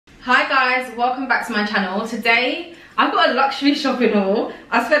Hi guys, welcome back to my channel. Today I've got a luxury shopping haul.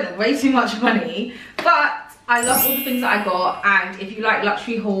 I spent way too much money, but I love all the things that I got, and if you like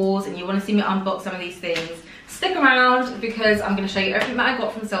luxury hauls and you want to see me unbox some of these things, stick around because I'm going to show you everything that I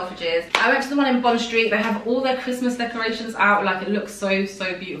got from Selfridges. I went to the one in Bond Street. They have all their Christmas decorations out. Like, it looks so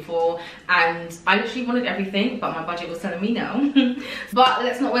beautiful, and I literally wanted everything, but my budget was telling me no. But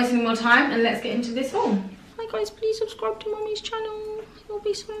let's not waste any more time and let's get into this haul. Hi guys, please subscribe to Mummy's channel. It will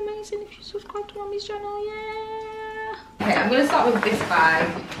be so amazing if you subscribe to Mummy's channel. Yeah. Okay, I'm going to start with this bag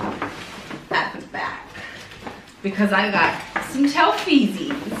at the back because I got some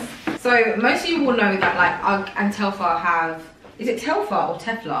Telfies. So most of you will know that like UGG and TELFAR have, is it TELFAR or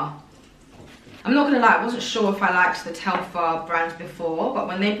Teflar? I'm not gonna lie, I wasn't sure if I liked the TELFAR brand before, but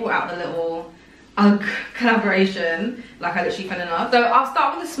when they brought out the little UGG collaboration, like I literally fell in love. So I'll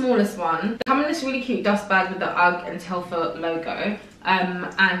start with the smallest one. They come in this really cute dust bag with the UGG and TELFAR logo.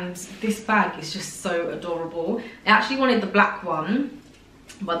 And this bag is just so adorable. I actually wanted the black one,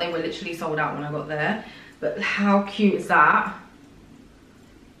 but they were literally sold out when I got there. But how cute is that?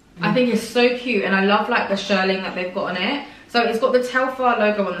 I think it's so cute, and I love like the shirling that they've got on it. So it's got the TELFAR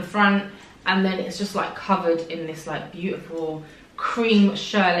logo on the front, and then it's just like covered in this like beautiful cream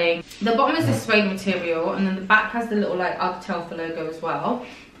shirling. The bottom is this suede material, and then the back has the little like UGG TELFAR logo as well.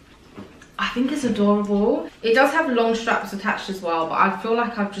 I think it's adorable. It does have long straps attached as well, but I feel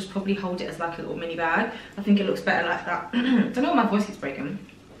like I'd just probably hold it as like a little mini bag. I think it looks better like that. I don't know why my voice keeps breaking.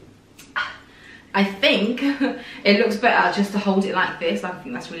 I think it looks better just to hold it like this. Like, I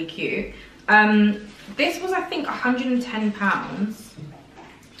think that's really cute. This was, I think, £110,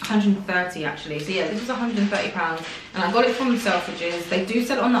 130 actually. So yeah, this was £130, and I got it from Selfridges. They do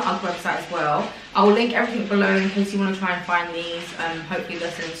sell it on the UGG website as well. I will link everything below in case you want to try and find these. Hopefully they're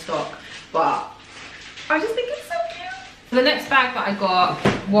still in stock, but I just think it's so cute. The next bag that I got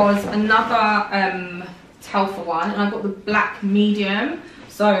was another TELFAR one, and I got the black medium.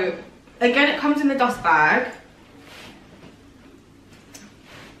 So again, it comes in the dust bag,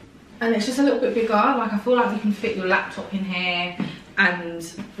 and it's just a little bit bigger. Like, I feel like you can fit your laptop in here and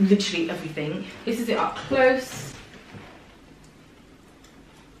literally everything. This is it up close.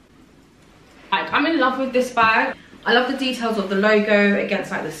 Like, I'm in love with this bag. I love the details of the logo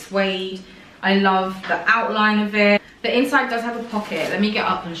against like the suede. I love the outline of it. The inside does have a pocket. Let me get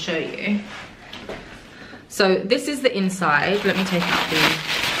up and show you. So this is the inside. Let me take out the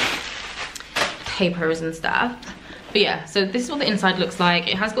papers and stuff. But yeah, so this is what the inside looks like.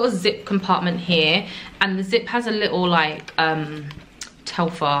 It has got a zip compartment here, and the zip has a little like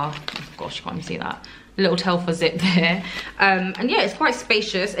TELFAR, oh gosh, you can't even see that, a little TELFAR zip there. And yeah, it's quite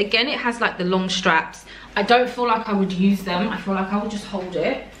spacious. Again, it has like the long straps. I don't feel like I would use them. I feel like I would just hold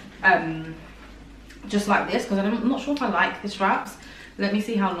it just like this, because I'm not sure if I like the straps. Let me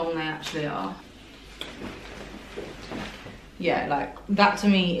see how long they actually are. Yeah, like that to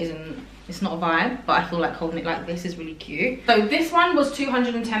me isn't, it's not a vibe, but I feel like holding it like this is really cute. So this one was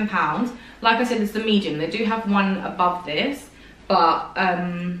 £210. Like I said, it's the medium. They do have one above this, but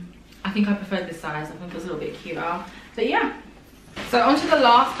I think I preferred this size. I think it was a little bit cuter. But yeah. So onto the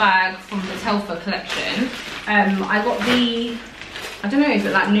last bag from the TELFAR collection. I got the, I don't know, is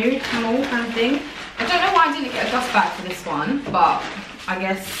it like nude camel kind of thing? I don't know why I didn't get a dust bag for this one, but I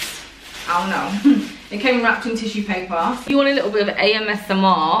guess, I don't know. It came wrapped in tissue paper. You want a little bit of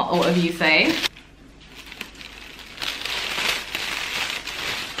AMSMR, or whatever you say.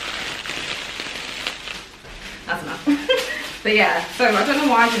 That's enough. But yeah, so I don't know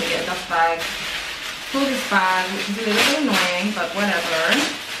why I didn't get a dust bag for this bag, which is a little bit annoying, but whatever.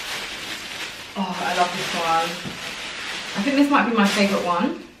 Oh, I love this one. I think this might be my favourite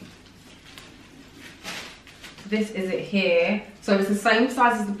one. This is it here. So it's the same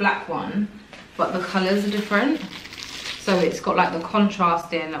size as the black one, but the colours are different. So it's got like the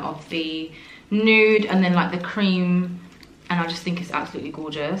contrast in of the nude and then like the cream, and I just think it's absolutely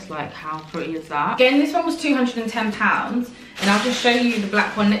gorgeous. Like, how pretty is that? Again, this one was £210, and I'll just show you the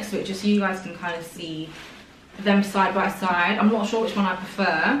black one next to it just so you guys can kind of see them side by side. I'm not sure which one I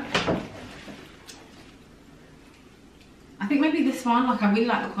prefer. I think maybe this one. Like, I really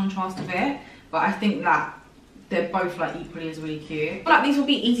like the contrast of it, but I think that they're both like equally as really cute. I feel like these will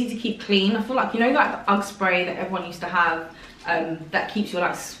be easy to keep clean. I feel like, you know, like the UGG spray that everyone used to have, that keeps your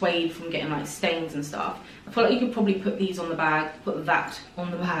like suede from getting like stains and stuff. I feel like you could probably put these on the bag, put that on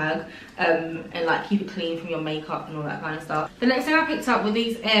the bag, and like keep it clean from your makeup and all that kind of stuff. The next thing I picked up were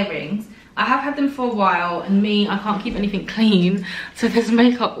these earrings. I have had them for a while, and I can't keep anything clean, so there's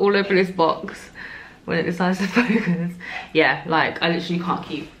makeup all over this box when it decides to focus. Yeah, like I literally can't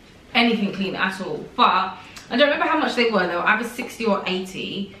keep anything clean at all. But I don't remember how much they were. They were either 60 or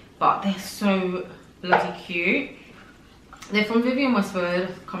 80. but they're so bloody cute. They're from Vivienne Westwood. I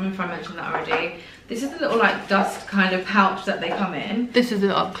can't remember if I mentioned that already. This is the little like dust kind of pouch that they come in. This is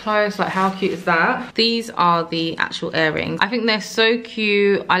it up close, like how cute is that? These are the actual earrings. I think they're so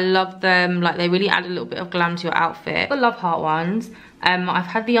cute. I love them. Like they really add a little bit of glam to your outfit. The love heart ones. I've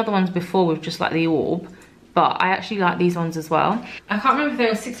had the other ones before with just like the orb, but I actually like these ones as well. I can't remember if they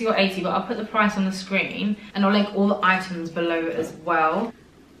were 60 or 80, but I'll put the price on the screen and I'll link all the items below as well.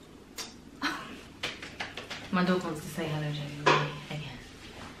 My dog wants to say hello to everybody.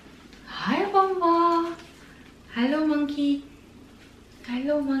 Hi, Bamba. Hello, monkey.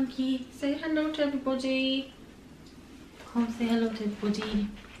 Hello, monkey. Say hello to everybody. Come say hello to everybody.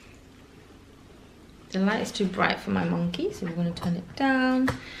 The light is too bright for my monkey, so we're going to turn it down.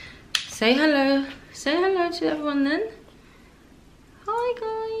 Say hello. Say hello to everyone then.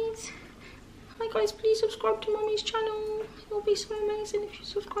 Hi, guys. Hi, guys. Please subscribe to Mommy's channel. It will be so amazing if you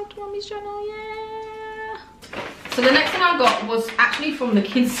subscribe to Mommy's channel. Yeah. So the next thing I got was actually from the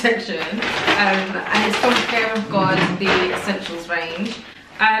kids section, and it's from Fear of God, the Essentials range.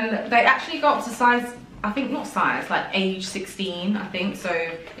 They actually got up to size, I think not size, like age 16, I think. So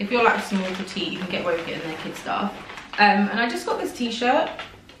if you're like small petite, you can get away with getting their kids stuff. And I just got this t-shirt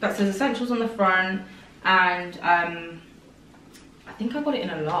that says Essentials on the front, and I think I got it in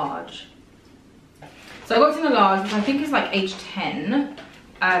a large. So I got it in a large, which I think is like age 10.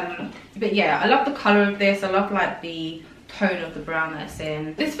 But yeah, I love the color of this. I love like the tone of the brown that it's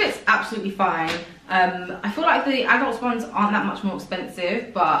in. This fits absolutely fine. I feel like the adults ones aren't that much more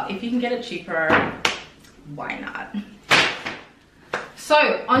expensive, but if you can get it cheaper, why not?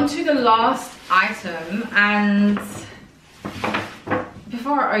 So onto the last item, and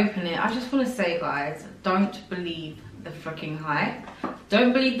before I open it, I just want to say, guys, don't believe the freaking hype.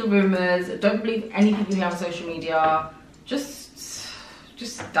 Don't believe the rumors. Don't believe anything you hear on social media. Just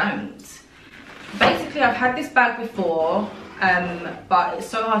don't. Basically, I've had this bag before, but it's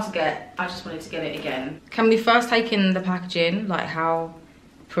so hard to get. I just wanted to get it again. Can we first take in the packaging? Like, how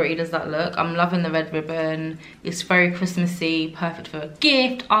pretty does that look? I'm loving the red ribbon. It's very Christmassy, perfect for a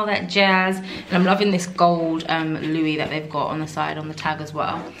gift, all that jazz. And I'm loving this gold Louis that they've got on the side on the tag as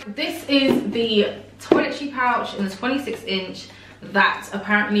well. This is the toiletry pouch in the 26-inch that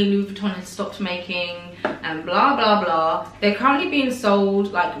apparently Louis Vuitton has stopped making, and blah blah blah. They're currently being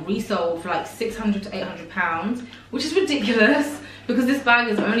sold, like resold, for like 600 to 800 pounds, which is ridiculous because this bag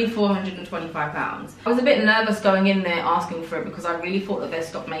is only 425 pounds. I was a bit nervous going in there asking for it because I really thought that they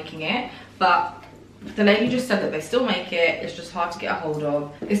stopped making it, but the lady just said that they still make it. It's just hard to get a hold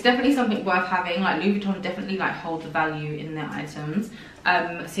of. It's definitely something worth having. Like Louis Vuitton definitely like hold the value in their items.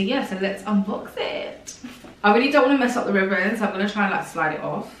 So yeah, so let's unbox it. I really don't want to mess up the ribbon, so I'm going to try and like slide it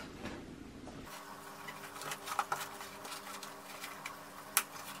off.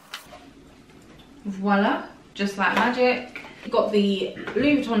 Voila, just like magic. Got the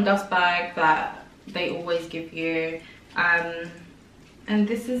Louis Vuitton dust bag that they always give you. And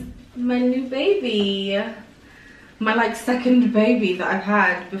this is my new baby. My like second baby that I've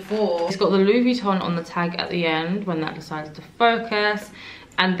had before. It's got the Louis Vuitton on the tag at the end when that decides to focus.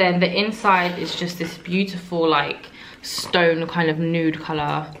 And then the inside is just this beautiful like stone kind of nude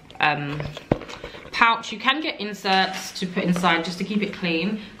color pouch. You can get inserts to put inside just to keep it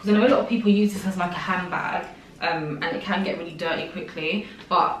clean, because I know a lot of people use this as like a handbag, and it can get really dirty quickly.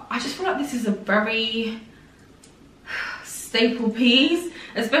 But I just feel like this is a very staple piece,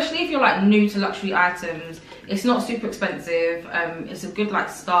 especially if you're like new to luxury items. It's not super expensive. It's a good like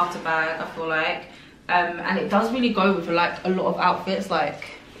starter bag, I feel like. And it does really go with like a lot of outfits.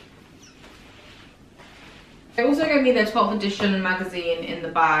 Like, they also gave me their 12th edition magazine in the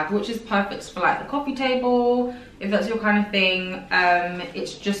bag, which is perfect for like the coffee table, if that's your kind of thing.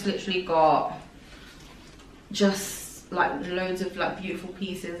 It's just literally got just like loads of like beautiful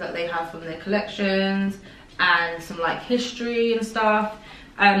pieces that they have from their collections, and some like history and stuff.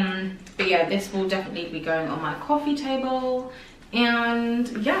 But yeah, this will definitely be going on my coffee table. And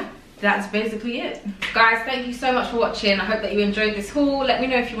yeah, that's basically it. Guys, thank you so much for watching. I hope that you enjoyed this haul. Let me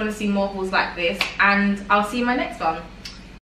know if you want to see more hauls like this, and I'll see you in my next one.